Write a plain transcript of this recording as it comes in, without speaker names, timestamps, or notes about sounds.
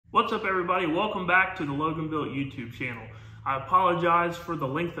What's up, everybody? Welcome back to the Logan Built YouTube channel. I apologize for the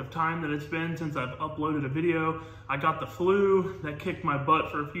length of time that it's been since I've uploaded a video. I got the flu that kicked my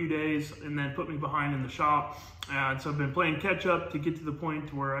butt for a few days and then put me behind in the shop. So I've been playing catch up to get to the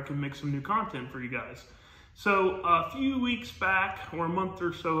point where I can make some new content for you guys. So a few weeks back, or a month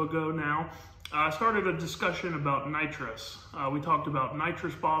or so ago now, I started a discussion about nitrous. We talked about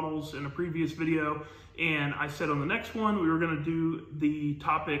nitrous bottles in a previous video, and I said on the next one we were going to do the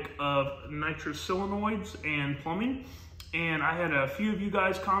topic of nitrous solenoids and plumbing. And I had a few of you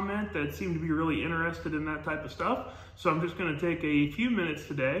guys comment that seemed to be really interested in that type of stuff. So I'm just going to take a few minutes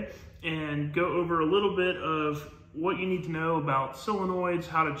today and go over a little bit of what you need to know about solenoids,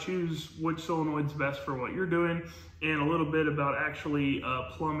 how to choose which solenoid's best for what you're doing, and a little bit about actually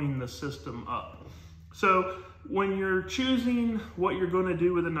plumbing the system up. So when you're choosing what you're going to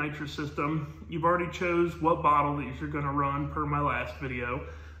do with a nitrous system, you've already chose what bottle that you're going to run per my last video.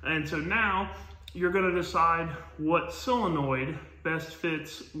 And so now you're going to decide what solenoid best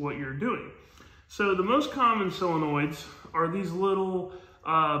fits what you're doing. So the most common solenoids are these little,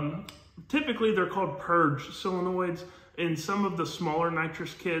 typically they're called purge solenoids. In some of the smaller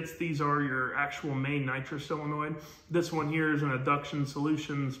nitrous kits, these are your actual main nitrous solenoid. This one here is an Adduction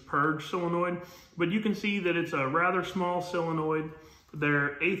Solutions purge solenoid, but you can see that it's a rather small solenoid.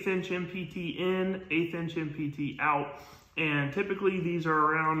 They're 1/8 inch MPT in, 1/8 inch MPT out, and typically these are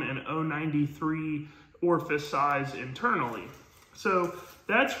around an 0.93 orifice size internally. So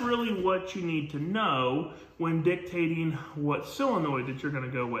that's really what you need to know when dictating what solenoid that you're going to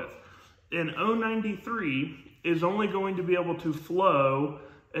go with. An 0.93 is only going to be able to flow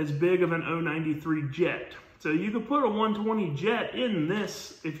as big of an 0.93 jet. So you could put a 120 jet in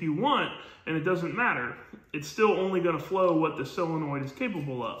this if you want, and it doesn't matter. It's still only going to flow what the solenoid is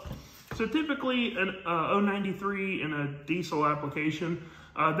capable of. So typically an 0.93 in a diesel application,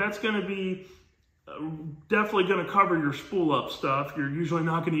 that's going to be definitely going to cover your spool up stuff. You're usually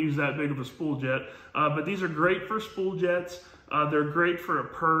not going to use that big of a spool jet, but these are great for spool jets. They're great for a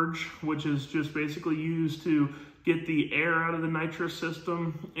purge, which is just basically used to get the air out of the nitrous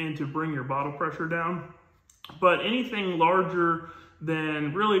system and to bring your bottle pressure down. But anything larger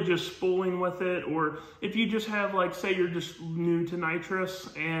than really just spooling with it, or if you just have, like, say you're just new to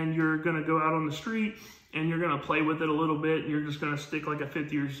nitrous and you're going to go out on the street and you're going to play with it a little bit, you're just going to stick like a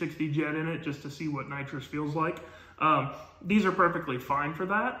 50 or 60 jet in it just to see what nitrous feels like. These are perfectly fine for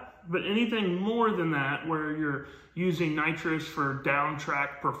that. But anything more than that, where you're using nitrous for down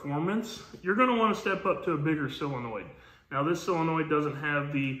track performance, you're going to want to step up to a bigger solenoid. Now this solenoid doesn't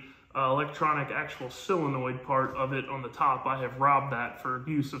have the electronic actual solenoid part of it on the top. I have robbed that for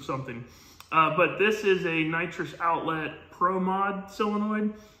use of something. But this is a nitrous outlet Pro Mod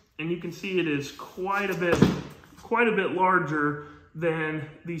solenoid, and you can see it is quite a bit larger than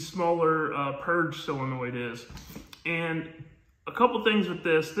the smaller purge solenoid is. And a couple things with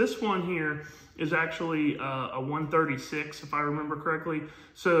this one here is actually a 136, if I remember correctly.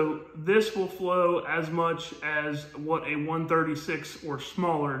 So this will flow as much as what a 136 or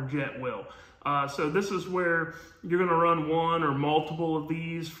smaller jet will. So this is where you're going to run one or multiple of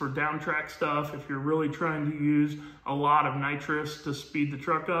these for down track stuff if you're really trying to use a lot of nitrous to speed the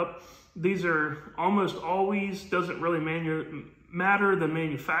truck up. These are almost always, doesn't really matter the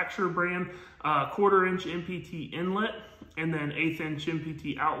manufacturer brand, 1/4 inch MPT inlet, and then 1/8 inch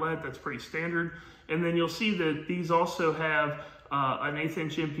MPT outlet. That's pretty standard. And then you'll see that these also have an 1/8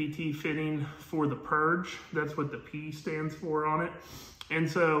 inch MPT fitting for the purge. That's what the P stands for on it. And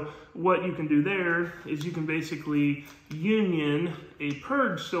so what you can do there is you can basically union a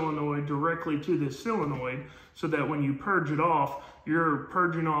purge solenoid directly to this solenoid, so that when you purge it off, you're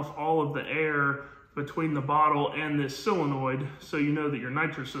purging off all of the air between the bottle and this solenoid, so you know that your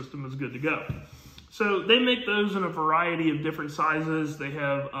nitrous system is good to go. So they make those in a variety of different sizes. They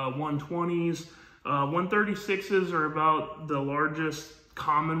have 120s, 136s are about the largest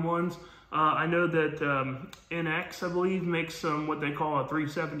common ones. I know that NX, I believe, makes some what they call a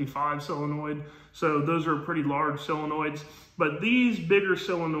 375 solenoid. So those are pretty large solenoids. But these bigger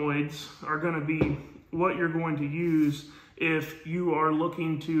solenoids are going to be what you're going to use if you are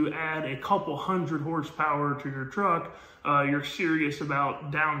looking to add a couple hundred horsepower to your truck. You're serious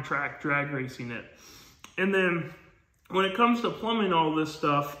about down track drag racing it. And then when it comes to plumbing all this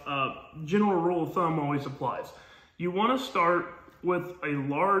stuff, general rule of thumb always applies. You want to start with a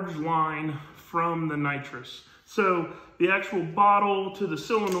large line from the nitrous. So the actual bottle to the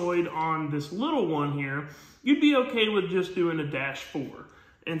solenoid on this little one here, you'd be okay with just doing a -4.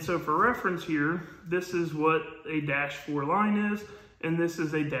 And so for reference here, this is what a -4 line is, and this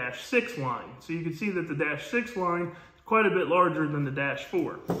is a -6 line. So you can see that the -6 line quite a bit larger than the Dash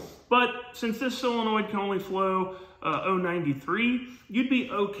 4. But since this solenoid can only flow 093, you'd be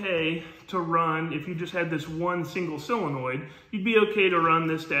okay to run, if you just had this one single solenoid, you'd be okay to run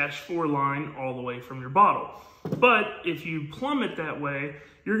this Dash 4 line all the way from your bottle. But if you plumb it that way,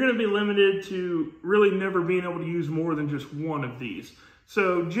 you're going to be limited to really never being able to use more than just one of these.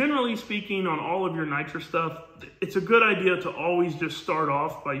 So generally speaking, on all of your nitrous stuff, it's a good idea to always just start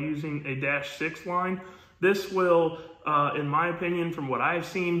off by using a Dash 6 line. This will, in my opinion, from what I've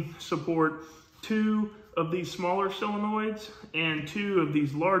seen, support 2 of these smaller solenoids and 2 of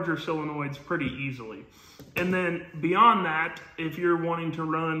these larger solenoids pretty easily. And then beyond that, if you're wanting to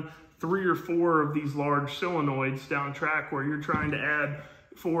run 3 or 4 of these large solenoids down track where you're trying to add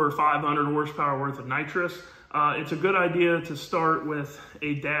 400 or 500 horsepower worth of nitrous, it's a good idea to start with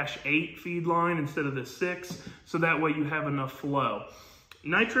a Dash 8 feed line instead of the 6, so that way you have enough flow.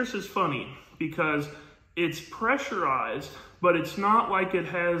 Nitrous is funny because it's pressurized, but it's not like it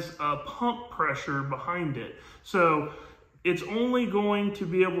has a pump pressure behind it. So it's only going to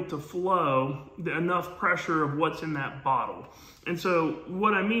be able to flow enough pressure of what's in that bottle. And so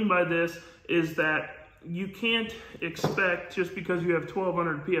what I mean by this is that you can't expect, just because you have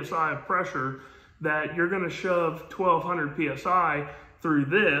 1200 PSI of pressure, that you're gonna shove 1200 PSI through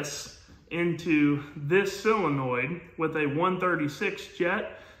this into this solenoid with a 136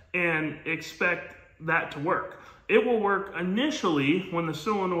 jet and expect that to work. It will work initially when the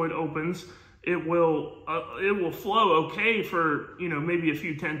solenoid opens. It will flow okay for, you know, maybe a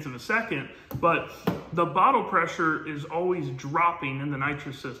few tenths of a second, but the bottle pressure is always dropping in the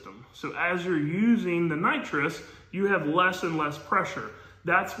nitrous system. So as you're using the nitrous, you have less and less pressure.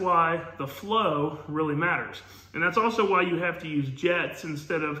 That's why the flow really matters. And that's also why you have to use jets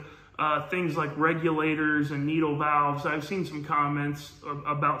instead of things like regulators and needle valves. I've seen some comments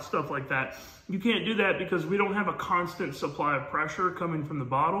about stuff like that. You can't do that because we don't have a constant supply of pressure coming from the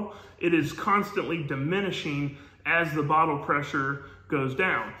bottle. It is constantly diminishing as the bottle pressure goes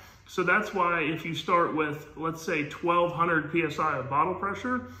down. So that's why if you start with, let's say, 1200 PSI of bottle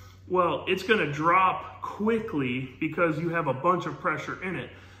pressure, well, it's gonna drop quickly because you have a bunch of pressure in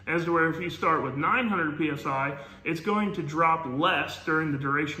it. As to where if you start with 900 PSI, it's going to drop less during the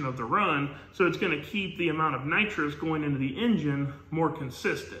duration of the run, so it's gonna keep the amount of nitrous going into the engine more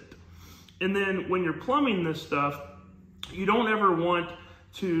consistent. And then when you're plumbing this stuff, you don't ever want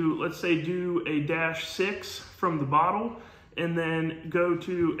to, let's say, do a Dash 6 from the bottle and then go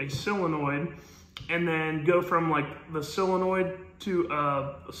to a solenoid and then go from like the solenoid to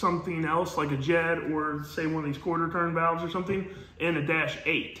something else like a jet or say one of these quarter turn valves or something in a Dash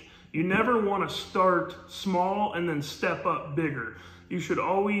 8. You never want to start small and then step up bigger. You should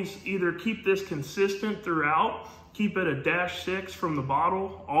always either keep this consistent throughout, keep it a Dash 6 from the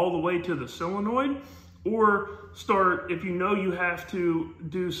bottle all the way to the solenoid, or start, if you know you have to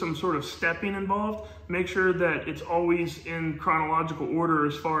do some sort of stepping involved, make sure that it's always in chronological order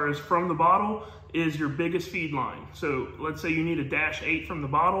as far as from the bottle is your biggest feed line. So let's say you need a Dash 8 from the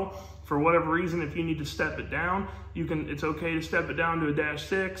bottle. For whatever reason, if you need to step it down, it's okay to step it down to a Dash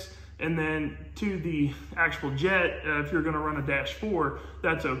 6, and then to the actual jet, if you're gonna run a Dash 4,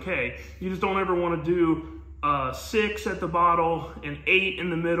 that's okay. You just don't ever wanna do 6 at the bottle, an 8 in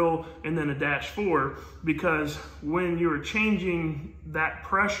the middle, and then a Dash 4, because when you're changing that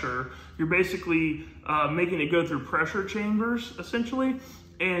pressure, you're basically making it go through pressure chambers, essentially,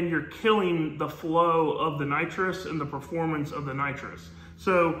 and you're killing the flow of the nitrous and the performance of the nitrous.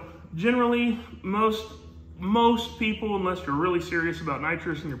 So generally, most people, unless you're really serious about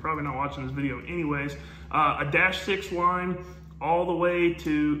nitrous, and you're probably not watching this video anyways, a Dash 6 line all the way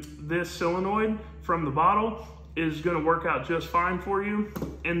to this solenoid from the bottle is going to work out just fine for you.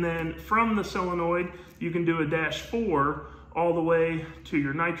 And then from the solenoid, you can do a Dash 4 all the way to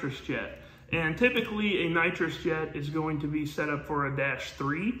your nitrous jet. And typically a nitrous jet is going to be set up for a Dash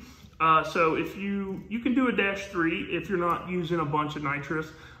 3. So if you can do a Dash 3 if you're not using a bunch of nitrous,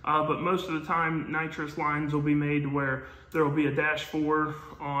 but most of the time nitrous lines will be made where there will be a Dash 4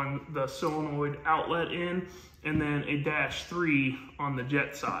 on the solenoid outlet end and then a Dash 3 on the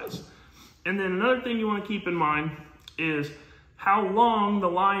jet size. And then another thing you want to keep in mind is how long the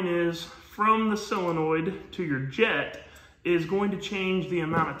line is from the solenoid to your jet is going to change the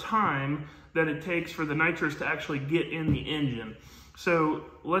amount of time that it takes for the nitrous to actually get in the engine. So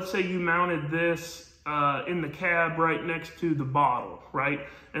let's say you mounted this in the cab right next to the bottle, right?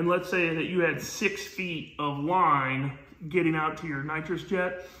 And let's say that you had 6 feet of line getting out to your nitrous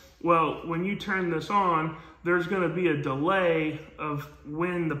jet. Well, when you turn this on, there's going to be a delay of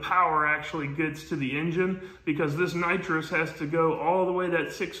when the power actually gets to the engine, because this nitrous has to go all the way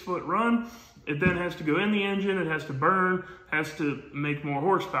that 6 foot run It then has to go in the engine, it has to burn, has to make more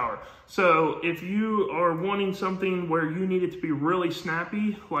horsepower. So if you are wanting something where you need it to be really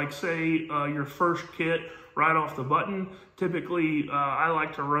snappy, like say your first kit right off the button, typically I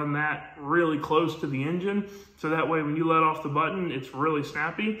like to run that really close to the engine, so that way when you let off the button, it's really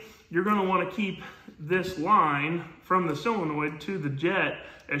snappy. You're going to want to keep this line from the solenoid to the jet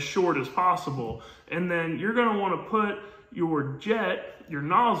as short as possible. And then you're going to want to put your jet, your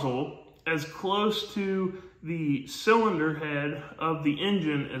nozzle, as close to the cylinder head of the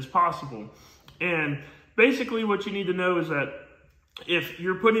engine as possible. And basically what you need to know is that if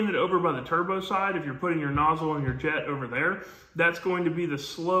you're putting it over by the turbo side, if you're putting your nozzle and your jet over there, that's going to be the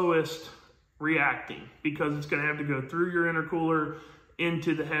slowest reacting, because it's going to have to go through your intercooler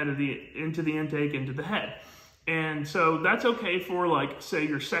into the head of the intake, into the head. And so that's okay for, like, say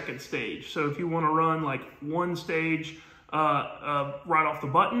your second stage. So if you want to run like one stage right off the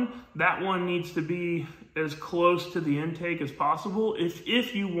button, that one needs to be as close to the intake as possible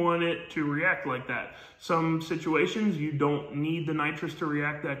if you want it to react like that. Some situations you don't need the nitrous to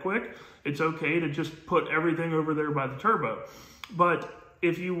react that quick. It's okay to just put everything over there by the turbo. But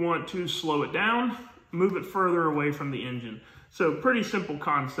if you want to slow it down, move it further away from the engine. So pretty simple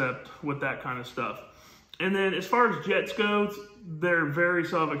concept with that kind of stuff. And then as far as jets go, they're very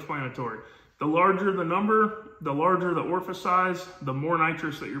self-explanatory. The larger the number, the larger the orifice size, the more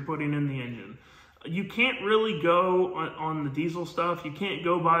nitrous that you're putting in the engine. You can't really go on the diesel stuff. You can't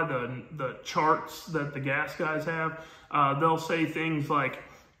go by the charts that the gas guys have. They'll say things like,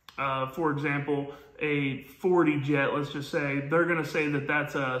 for example, a 40 jet, let's just say, they're going to say that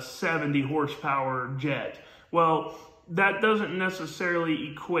that's a 70 horsepower jet. Well, that doesn't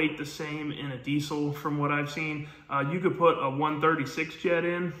necessarily equate the same in a diesel from what I've seen. You could put a 136 jet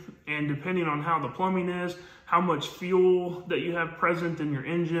in, and depending on how the plumbing is, how much fuel that you have present in your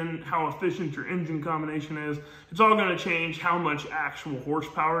engine, how efficient your engine combination is, it's all going to change how much actual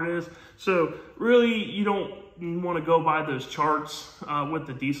horsepower it is. So really, you don't want to go by those charts with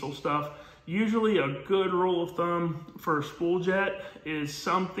the diesel stuff. Usually a good rule of thumb for a spool jet is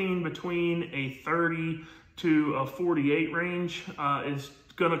something between a 30 to a 48 range is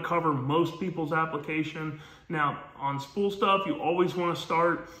going to cover most people's application. Now, on spool stuff, you always want to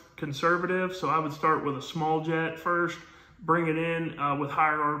start conservative, so I would start with a small jet first, bring it in with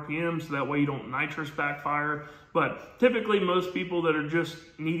higher RPM, so that way you don't nitrous backfire. But typically, most people that are just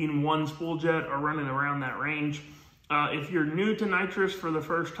needing one spool jet are running around that range. If you're new to nitrous for the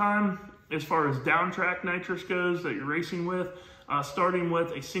first time, as far as downtrack nitrous goes that you're racing with, starting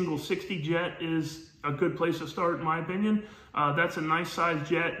with a single 60 jet is a good place to start, in my opinion. That's a nice size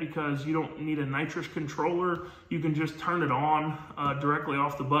jet because you don't need a nitrous controller. You can just turn it on directly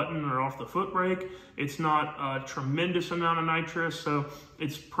off the button or off the foot brake. It's not a tremendous amount of nitrous, so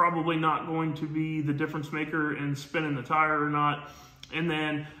it's probably not going to be the difference maker in spinning the tire or not. And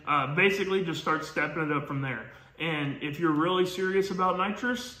then basically just start stepping it up from there. And if you're really serious about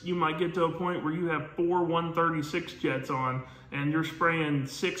nitrous, you might get to a point where you have 4 136 jets on and you're spraying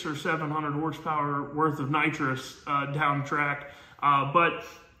 600 or 700 horsepower worth of nitrous down track. But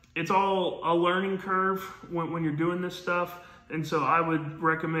it's all a learning curve when you're doing this stuff. And so I would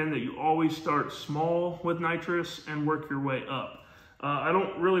recommend that you always start small with nitrous and work your way up. I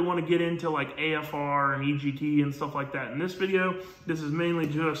don't really want to get into like AFR and EGT and stuff like that in this video. This is mainly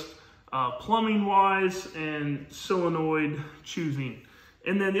just plumbing wise and solenoid choosing.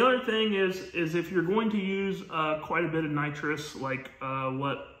 And then the other thing is if you're going to use quite a bit of nitrous, like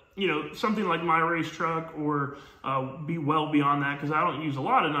something like my race truck, or be well beyond that, because I don't use a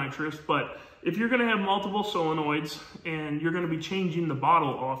lot of nitrous, but if you're going to have multiple solenoids and you're going to be changing the bottle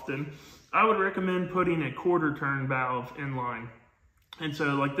often, I would recommend putting a quarter turn valve in line. And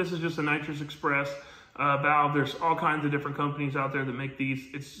so like this is just a Nitrous Express valve. There's all kinds of different companies out there that make these.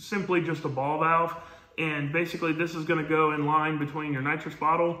 It's simply just a ball valve, and basically this is going to go in line between your nitrous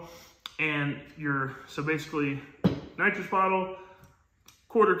bottle and so basically nitrous bottle,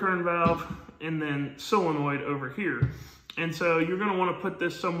 quarter turn valve, and then solenoid over here. And so you're going to want to put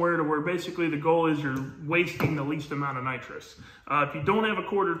this somewhere to where basically the goal is you're wasting the least amount of nitrous. If you don't have a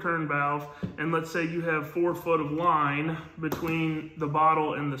quarter turn valve, and let's say you have 4 foot of line between the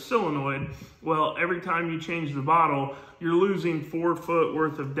bottle and the solenoid, well, every time you change the bottle, you're losing 4 foot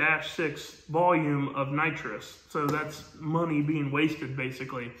worth of -6 volume of nitrous. So that's money being wasted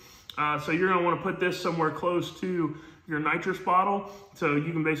basically. So you're going to want to put this somewhere close to your nitrous bottle, so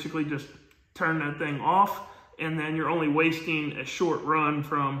you can basically just turn that thing off, and then you're only wasting a short run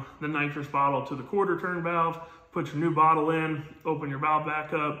from the nitrous bottle to the quarter turn valve. Put your new bottle in, open your valve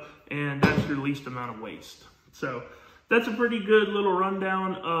back up, and that's your least amount of waste. So that's a pretty good little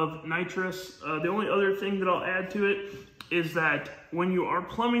rundown of nitrous. The only other thing that I'll add to it is that when you are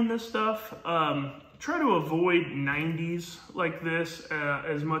plumbing this stuff, try to avoid 90s like this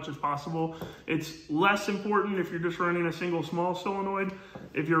as much as possible. It's less important if you're just running a single small solenoid.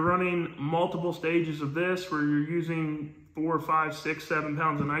 If you're running multiple stages of this where you're using 4, 5, 6, 7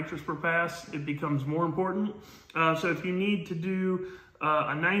 pounds of nitrous per pass, it becomes more important. So if you need to do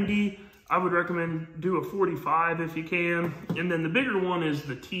a 90, I would recommend do a 45 if you can. And then the bigger one is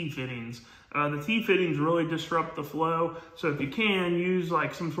the T-fittings. The T-fittings really disrupt the flow. So if you can, use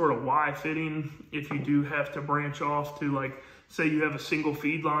like some sort of Y fitting if you do have to branch off to, like, say you have a single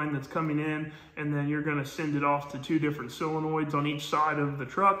feed line that's coming in and then you're gonna send it off to 2 different solenoids on each side of the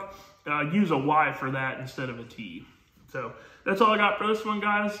truck. Use a Y for that instead of a T. So that's all I got for this one,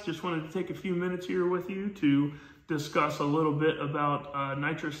 guys. Just wanted to take a few minutes here with you to discuss a little bit about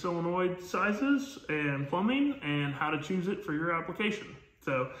nitrous solenoid sizes and plumbing and how to choose it for your application.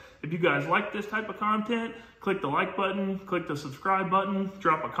 So if you guys like this type of content, click the like button, click the subscribe button,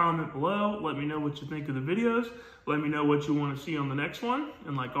 drop a comment below, let me know what you think of the videos, let me know what you want to see on the next one,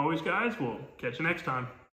 and like always, guys, we'll catch you next time.